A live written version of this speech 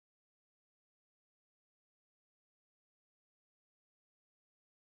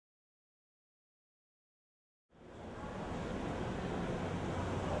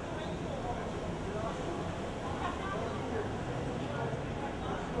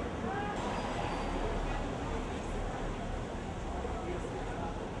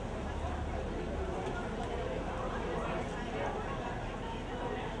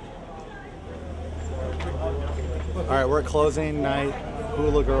right, we're at closing night,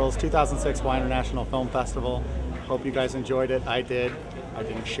 Hula Girls 2006 Hawaii International Film Festival. Hope you guys enjoyed it. I did. I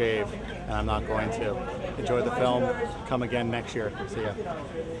didn't shave, and I'm not going to. Enjoy the film. Come again next year. See ya.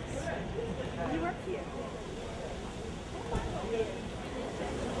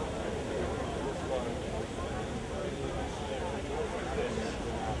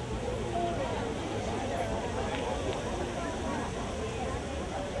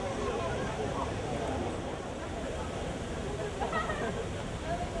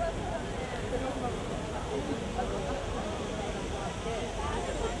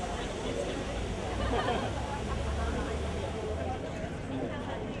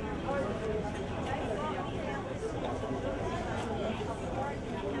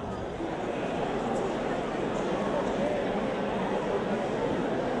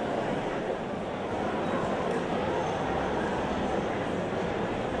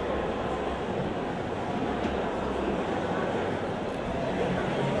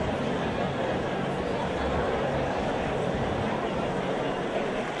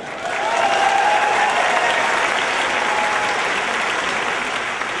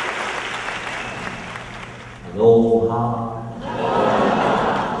 Aloha.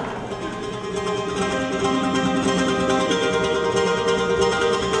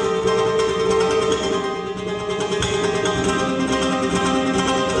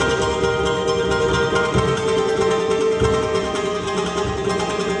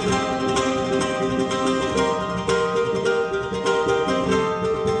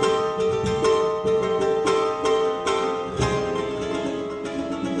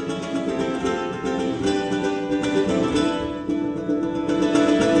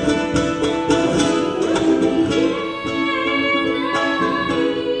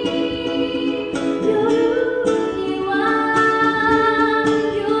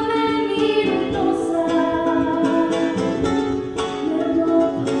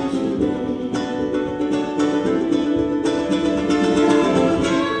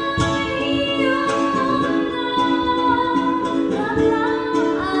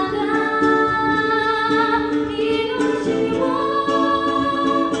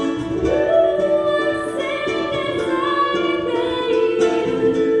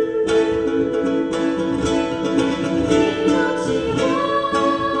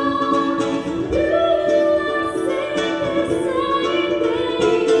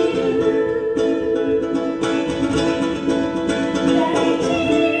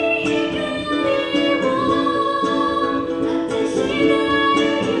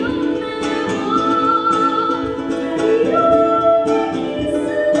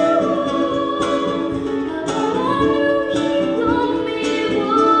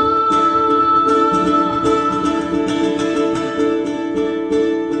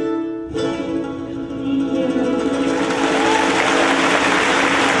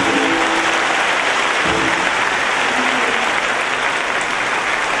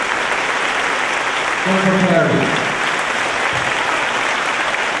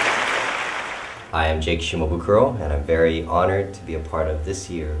 I am Jake Shimabukuro, and I'm very honored to be a part of this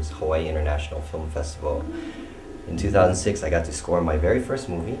year's Hawaii International Film Festival. In 2006, I got to score my very first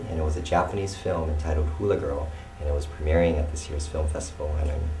movie, and it was a Japanese film entitled Hula Girl, and it was premiering at this year's film festival,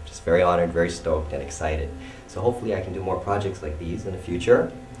 and I'm just very honored, very stoked, and excited. So hopefully I can do more projects like these in the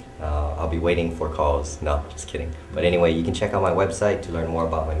future. I'll be waiting for calls. No, just kidding. But anyway, you can check out my website to learn more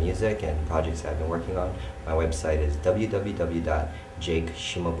about my music and projects I've been working on. My website is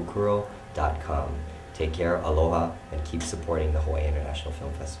www.jakeshimabukuro.com. Take care, aloha, and keep supporting the Hawaii International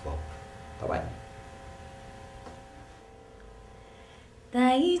Film Festival. Bye-bye.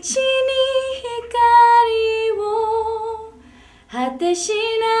 大地に光を果てしな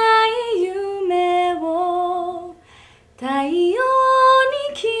い夢を太陽に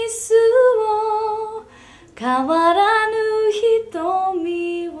キスを変わらぬ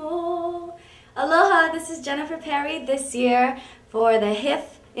瞳を Aloha, this is Jennifer Perri. This year for the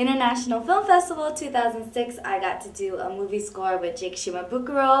HIFF International Film Festival 2006, I got to do a movie score with Jake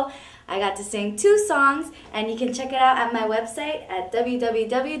Shimabukuro. I got to sing 2 songs, and you can check it out at my website at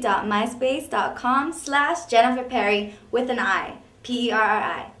www.myspace.com/JenniferPerri with an I,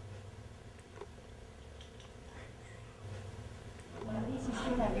 P-E-R-R-I.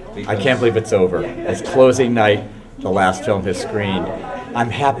 I can't believe it's over. It's closing night, the last film has screened. I'm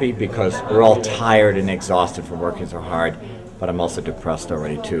happy because we're all tired and exhausted from working so hard. but I'm also depressed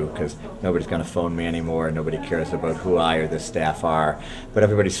already too, because nobody's going to phone me anymore, nobody cares about who I or the staff are, but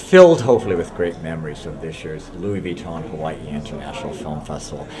everybody's filled hopefully with great memories of this year's Louis Vuitton Hawaii International Film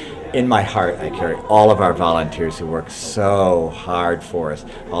Festival. In my heart, I carry all of our volunteers who work so hard for us,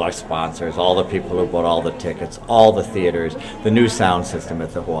 all our sponsors, all the people who bought all the tickets, all the theaters, the new sound system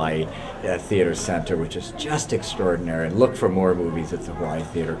at the Hawaii Theater Center, which is just extraordinary, and look for more movies at the Hawaii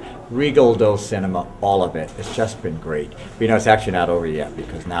Theater. Regal Do Cinema, all of it. It's just been great. But you know, it's actually not over yet,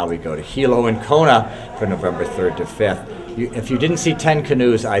 because now we go to Hilo in Kona for November 3rd to 5th. If you didn't see 10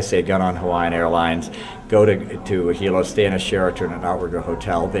 Canoes, I say get on Hawaiian Airlines, go to Hilo, stay in a Sheraton, an Outrigger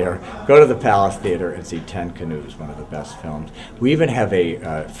hotel there, go to the Palace Theater and see 10 Canoes, one of the best films. We even have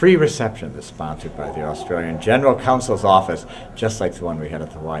a free reception that's sponsored by the Australian General Counsel's Office, just like the one we had at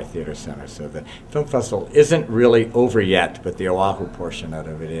the Hawaii Theater Center. So the film festival isn't really over yet, but the Oahu portion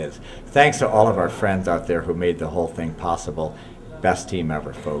of it is. Thanks to all of our friends out there who made the whole thing possible. Best team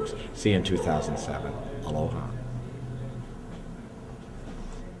ever, folks. See you in 2007. Aloha.